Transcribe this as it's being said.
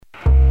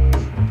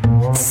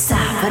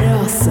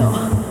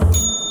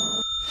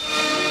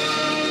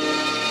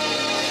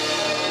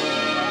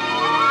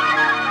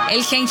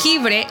El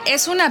jengibre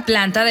es una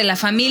planta de la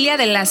familia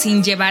de las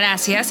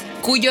Zingiberáceas,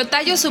 cuyo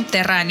tallo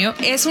subterráneo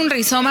es un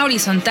rizoma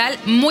horizontal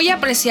muy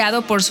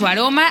apreciado por su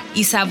aroma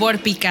y sabor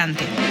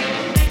picante.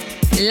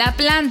 La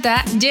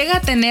planta llega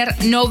a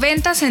tener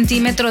 90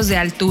 centímetros de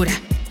altura,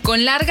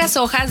 con largas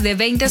hojas de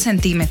 20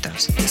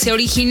 centímetros. Se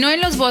originó en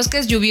los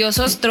bosques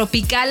lluviosos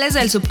tropicales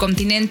del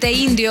subcontinente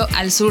indio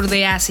al sur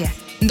de Asia,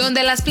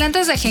 donde las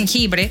plantas de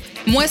jengibre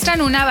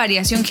muestran una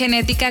variación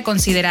genética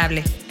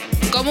considerable.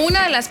 Como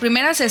una de las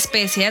primeras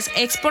especies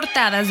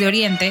exportadas de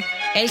Oriente,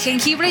 el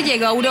jengibre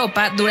llegó a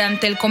Europa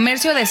durante el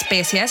comercio de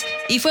especias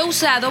y fue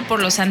usado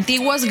por los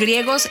antiguos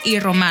griegos y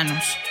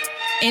romanos.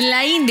 En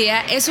la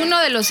India es uno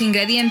de los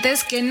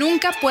ingredientes que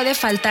nunca puede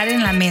faltar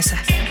en la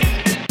mesa.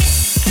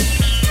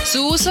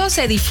 Su uso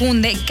se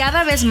difunde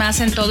cada vez más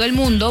en todo el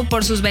mundo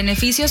por sus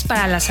beneficios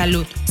para la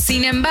salud.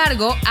 Sin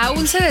embargo,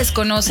 aún se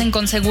desconocen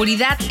con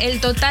seguridad el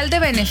total de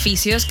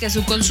beneficios que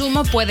su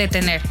consumo puede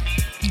tener,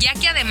 ya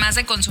que además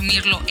de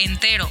consumirlo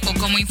entero o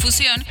como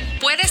infusión,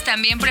 puedes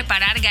también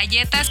preparar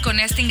galletas con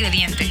este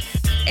ingrediente.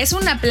 Es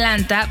una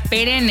planta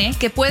perenne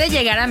que puede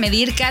llegar a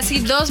medir casi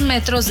 2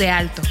 metros de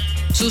alto.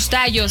 Sus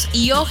tallos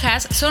y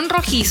hojas son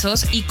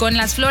rojizos y con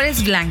las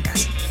flores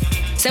blancas.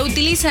 Se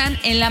utilizan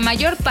en la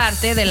mayor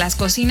parte de las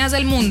cocinas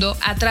del mundo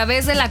a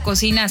través de la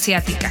cocina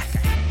asiática.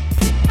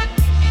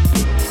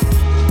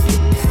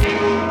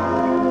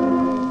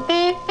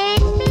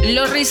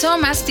 Los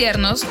rizomas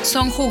tiernos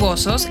son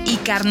jugosos y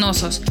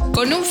carnosos,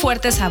 con un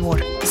fuerte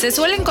sabor. Se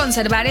suelen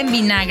conservar en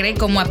vinagre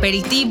como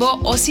aperitivo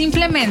o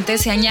simplemente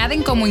se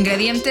añaden como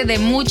ingrediente de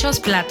muchos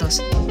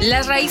platos.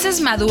 Las raíces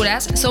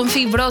maduras son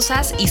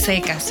fibrosas y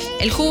secas.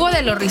 El jugo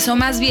de los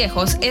rizomas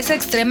viejos es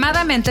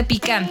extremadamente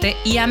picante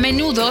y a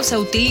menudo se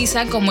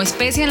utiliza como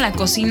especia en la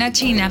cocina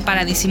china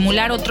para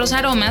disimular otros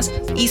aromas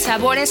y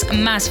sabores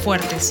más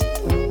fuertes.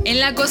 En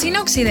la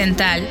cocina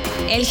occidental,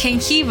 el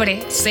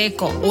jengibre,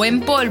 seco o en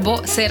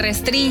polvo, se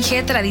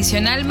restringe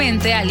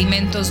tradicionalmente a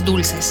alimentos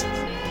dulces.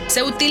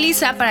 Se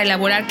utiliza para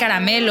elaborar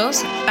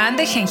caramelos, pan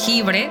de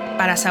jengibre,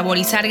 para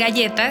saborizar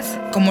galletas,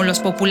 como los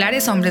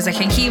populares hombres de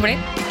jengibre,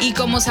 y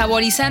como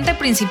saborizante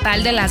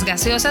principal de las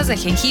gaseosas de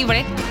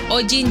jengibre o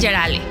ginger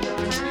ale,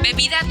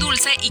 bebida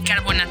dulce y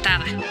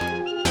carbonatada.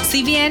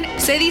 Si bien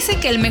se dice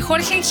que el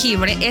mejor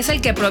jengibre es el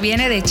que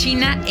proviene de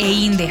China e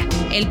India,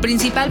 el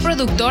principal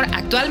productor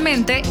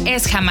actualmente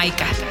es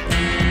Jamaica.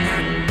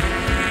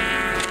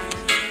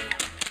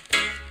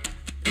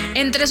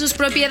 Entre sus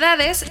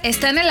propiedades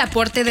están el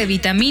aporte de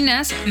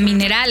vitaminas,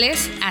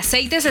 minerales,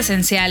 aceites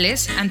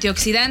esenciales,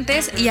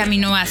 antioxidantes y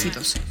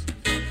aminoácidos.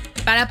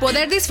 Para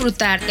poder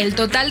disfrutar el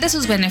total de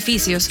sus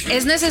beneficios,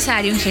 es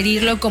necesario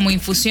ingerirlo como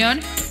infusión,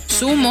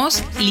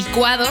 zumos,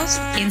 licuados,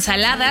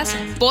 ensaladas,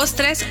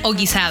 postres o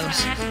guisados.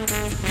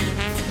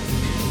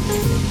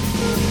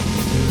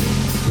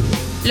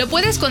 Lo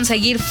puedes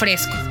conseguir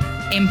fresco,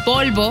 en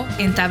polvo,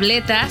 en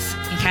tabletas,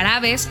 en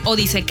jarabes o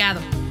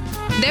disecado.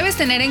 Debes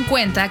tener en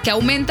cuenta que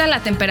aumenta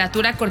la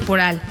temperatura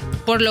corporal,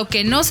 por lo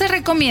que no se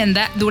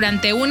recomienda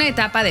durante una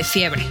etapa de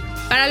fiebre.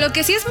 Para lo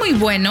que sí es muy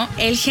bueno,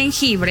 el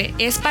jengibre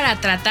es para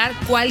tratar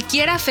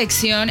cualquier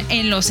afección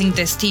en los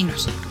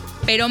intestinos,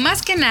 pero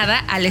más que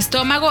nada al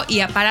estómago y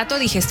aparato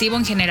digestivo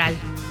en general.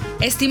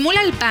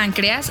 Estimula el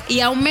páncreas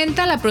y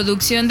aumenta la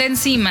producción de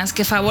enzimas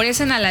que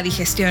favorecen a la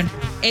digestión,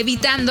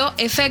 evitando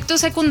efectos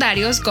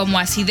secundarios como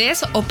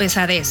acidez o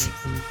pesadez.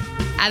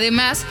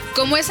 Además,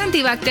 como es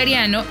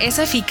antibacteriano, es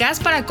eficaz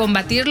para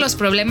combatir los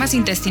problemas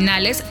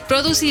intestinales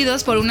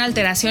producidos por una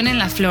alteración en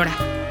la flora.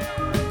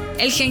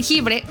 El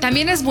jengibre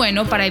también es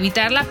bueno para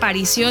evitar la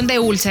aparición de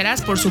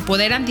úlceras por su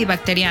poder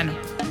antibacteriano.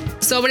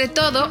 Sobre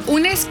todo,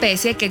 una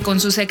especie que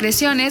con sus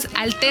secreciones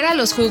altera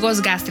los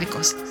jugos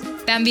gástricos.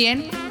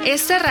 También,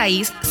 esta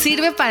raíz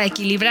sirve para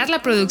equilibrar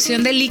la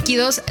producción de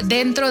líquidos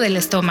dentro del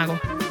estómago.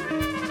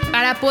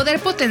 Para poder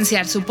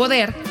potenciar su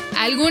poder,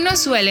 algunos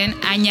suelen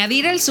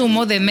añadir el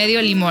zumo de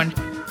medio limón.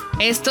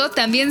 Esto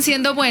también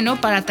siendo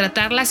bueno para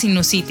tratar la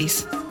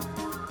sinusitis.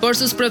 Por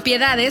sus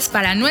propiedades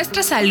para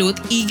nuestra salud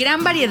y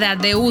gran variedad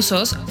de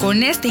usos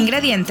con este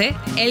ingrediente,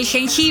 el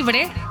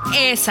jengibre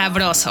es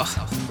sabroso.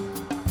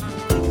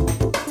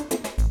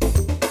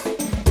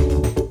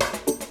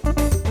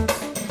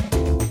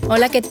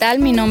 Hola, ¿qué tal?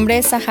 Mi nombre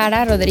es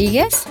Sahara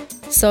Rodríguez.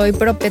 Soy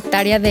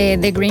propietaria de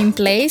The Green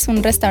Place,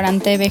 un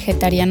restaurante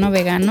vegetariano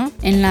vegano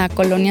en la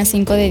colonia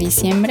 5 de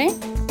diciembre.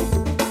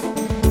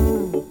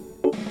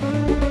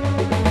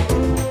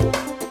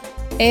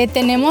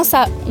 Tenemos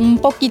un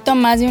poquito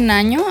más de un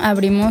año,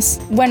 abrimos,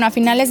 a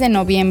finales de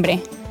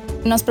noviembre.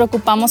 Nos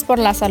preocupamos por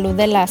la salud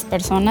de las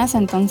personas,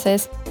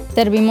 entonces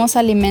servimos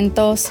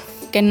alimentos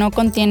que no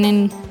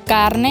contienen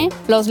carne.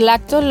 Los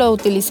lácteos lo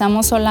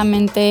utilizamos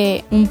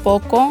solamente un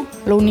poco,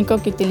 lo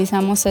único que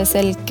utilizamos es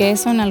el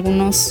queso en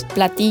algunos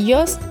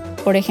platillos,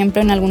 por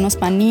ejemplo en algunos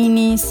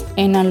paninis,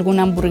 en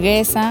alguna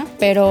hamburguesa,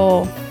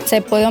 pero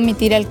se puede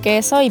omitir el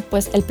queso y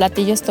pues el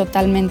platillo es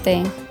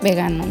totalmente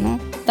vegano, ¿no?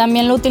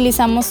 También lo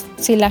utilizamos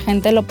si la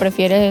gente lo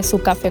prefiere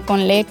su café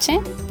con leche,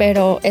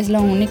 pero es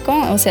lo único,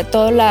 o sea,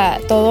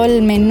 todo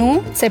el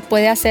menú se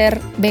puede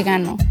hacer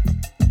vegano.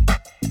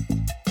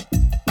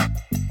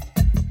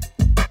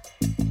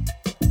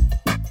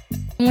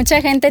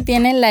 Mucha gente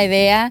tiene la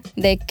idea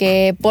de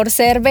que por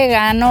ser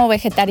vegano o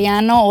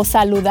vegetariano o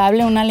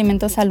saludable, un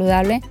alimento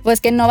saludable,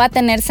 pues que no va a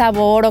tener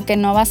sabor o que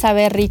no va a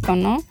saber rico,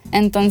 ¿no?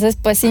 Entonces,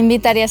 pues sí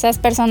invitaría a esas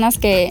personas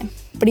que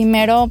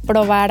primero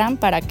probaran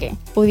para que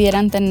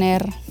pudieran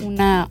tener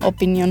una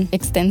opinión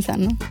extensa,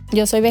 ¿no?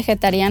 Yo soy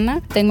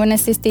vegetariana, tengo en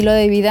este estilo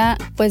de vida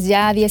pues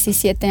ya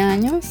 17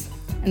 años,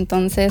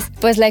 entonces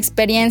pues la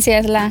experiencia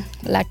es la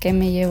que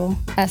me llevó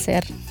a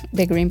hacer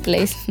The Green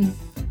Place.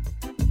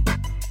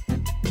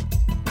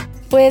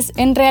 Pues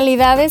en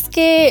realidad es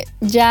que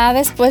ya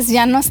después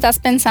ya no estás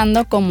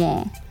pensando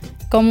como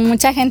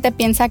mucha gente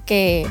piensa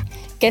que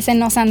se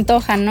nos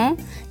antoja, ¿no?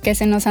 Que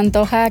se nos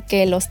antoja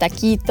que los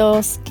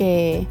taquitos,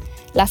 que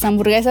las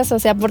hamburguesas, o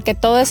sea, porque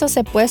todo eso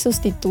se puede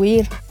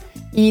sustituir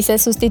y se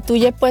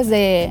sustituye pues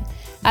de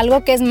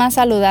algo que es más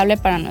saludable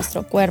para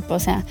nuestro cuerpo, o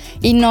sea,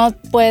 y no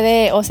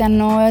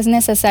es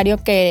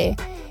necesario que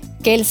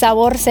el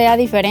sabor sea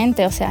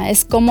diferente, o sea,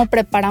 es cómo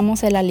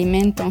preparamos el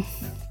alimento.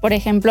 Por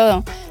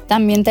ejemplo,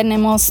 también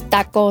tenemos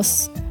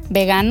tacos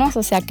veganos,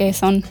 o sea, que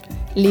son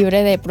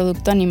libres de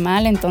producto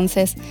animal,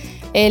 entonces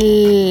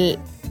es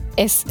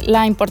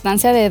la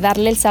importancia de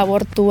darle el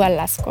sabor tú a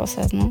las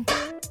cosas, ¿no?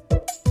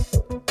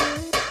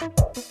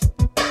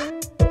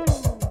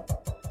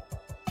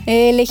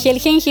 Elegí el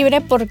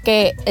jengibre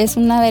porque es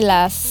una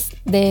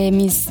de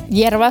mis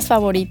hierbas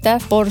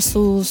favoritas por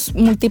sus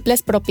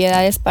múltiples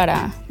propiedades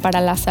para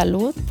la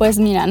salud. Pues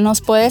mira,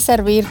 nos puede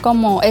servir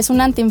es un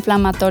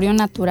antiinflamatorio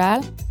natural.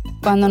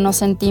 Cuando nos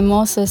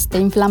sentimos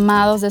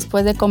inflamados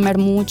después de comer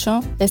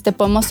mucho,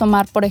 podemos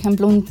tomar, por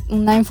ejemplo,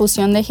 una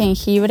infusión de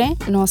jengibre,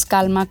 nos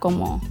calma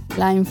como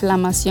la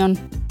inflamación.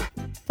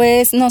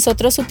 Pues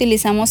nosotros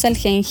utilizamos el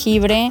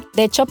jengibre,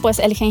 de hecho, pues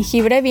el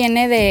jengibre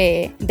viene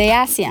de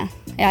Asia,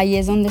 ahí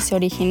es donde se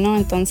originó,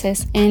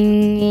 entonces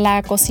en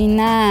la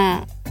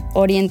cocina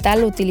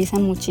oriental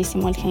utilizan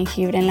muchísimo el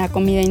jengibre, en la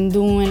comida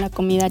hindú, en la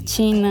comida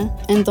china.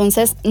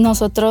 Entonces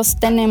nosotros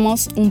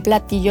tenemos un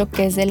platillo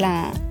que es de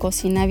la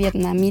cocina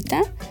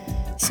vietnamita.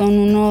 Son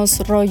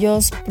unos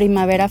rollos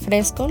primavera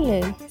fresco,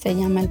 se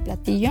llama el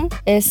platillo.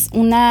 Es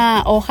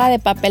una hoja de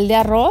papel de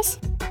arroz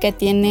que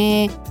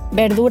tiene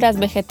verduras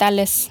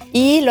vegetales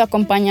y lo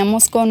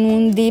acompañamos con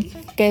un dip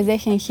que es de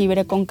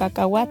jengibre con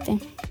cacahuate.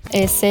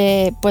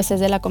 Ese pues es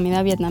de la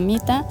comida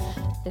vietnamita.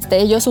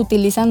 Ellos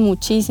utilizan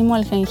muchísimo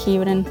el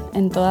jengibre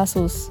en todas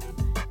sus...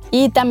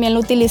 Y también lo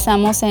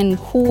utilizamos en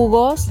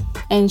jugos,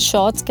 en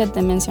shots que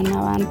te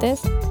mencionaba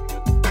antes.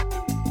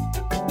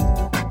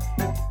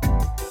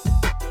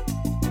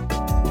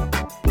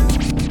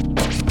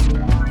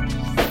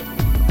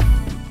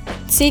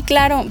 Sí,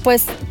 claro,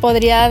 pues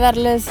podría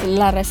darles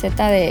la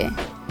receta del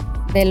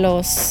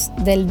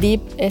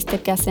dip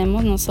que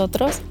hacemos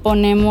nosotros.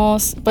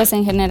 Ponemos, pues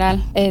en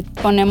general,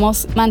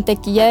 ponemos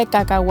mantequilla de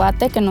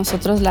cacahuate que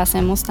nosotros la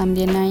hacemos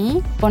también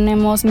ahí.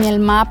 Ponemos miel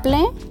maple,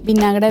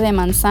 vinagre de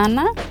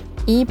manzana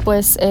y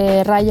pues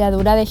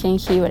ralladura de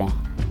jengibre.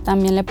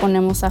 También le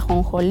ponemos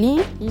ajonjolí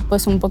y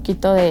pues un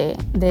poquito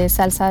de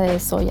salsa de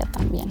soya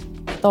también.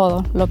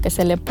 Todo lo que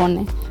se le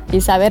pone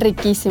y sabe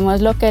riquísimo,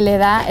 es lo que le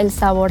da el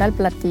sabor al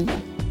platillo.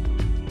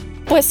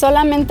 Pues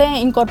solamente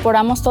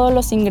incorporamos todos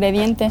los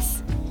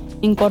ingredientes.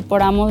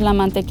 Incorporamos la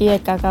mantequilla de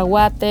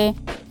cacahuate,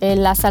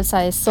 la salsa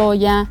de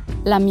soya,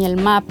 la miel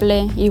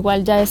maple,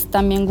 igual ya es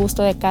también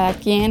gusto de cada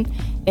quien,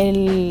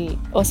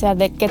 o sea,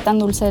 de qué tan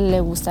dulce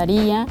le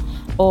gustaría,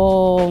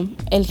 o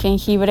el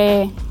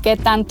jengibre, qué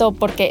tanto,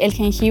 porque el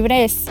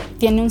jengibre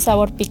tiene un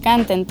sabor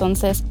picante,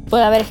 entonces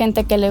puede haber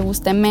gente que le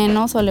guste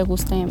menos o le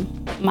guste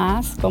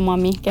más, como a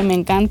mí, que me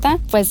encanta,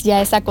 pues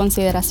ya esa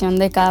consideración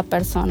de cada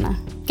persona,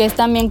 que es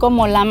también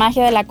como la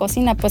magia de la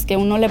cocina, pues que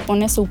uno le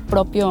pone su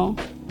propio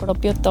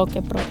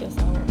toque, propio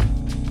sabor.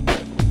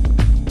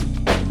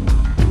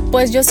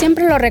 Pues yo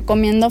siempre lo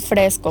recomiendo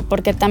fresco,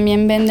 porque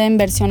también venden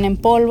versión en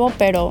polvo,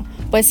 pero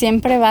pues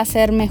siempre va a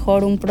ser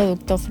mejor un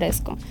producto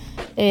fresco.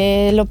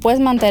 Lo puedes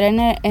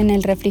mantener en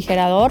el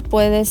refrigerador, lo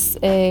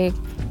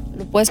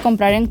puedes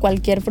comprar en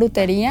cualquier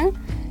frutería,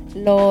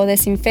 lo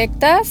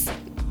desinfectas,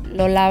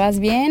 lo lavas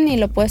bien y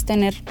lo puedes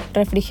tener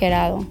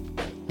refrigerado.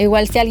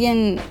 Igual si a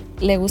alguien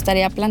le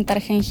gustaría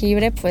plantar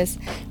jengibre, pues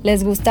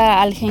les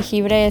gusta al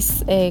jengibre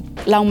es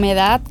la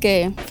humedad,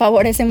 que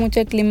favorece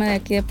mucho el clima de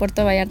aquí de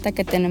Puerto Vallarta,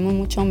 que tenemos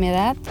mucha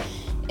humedad.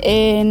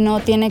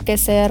 No tiene que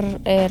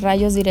ser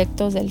rayos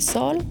directos del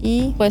sol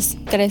y pues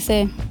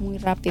crece muy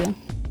rápido.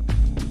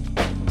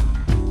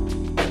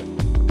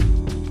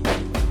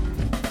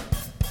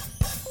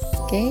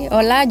 Okay.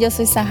 Hola, yo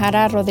soy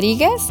Sahara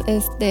Rodríguez,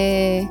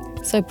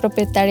 soy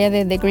propietaria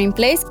de The Green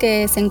Place,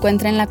 que se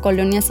encuentra en la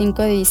colonia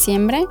 5 de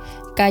diciembre,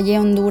 calle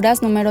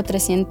Honduras, número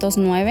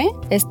 309.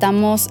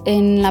 Estamos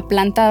en la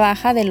planta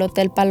baja del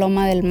Hotel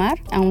Paloma del Mar,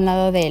 a un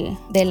lado de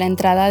la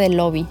entrada del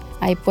lobby.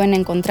 Ahí pueden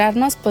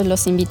encontrarnos, pues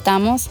los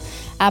invitamos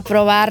a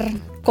probar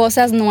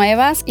cosas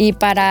nuevas y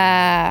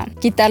para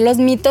quitar los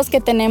mitos que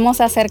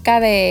tenemos acerca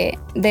de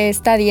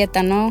esta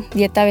dieta, ¿no?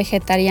 Dieta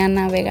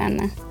vegetariana,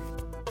 vegana.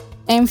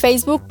 En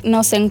Facebook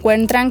nos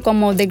encuentran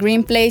como The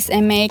Green Place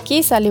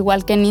MX, al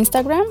igual que en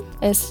Instagram,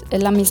 es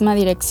la misma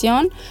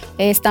dirección.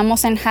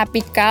 Estamos en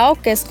Happy Cow,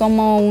 que es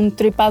como un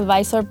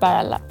TripAdvisor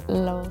para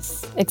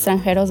los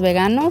extranjeros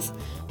veganos.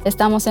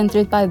 Estamos en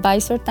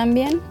TripAdvisor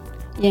también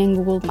y en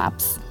Google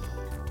Maps.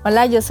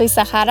 Hola, yo soy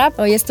Sahara.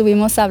 Hoy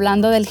estuvimos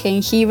hablando del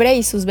jengibre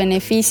y sus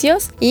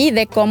beneficios y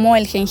de cómo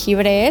el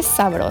jengibre es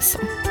sabroso.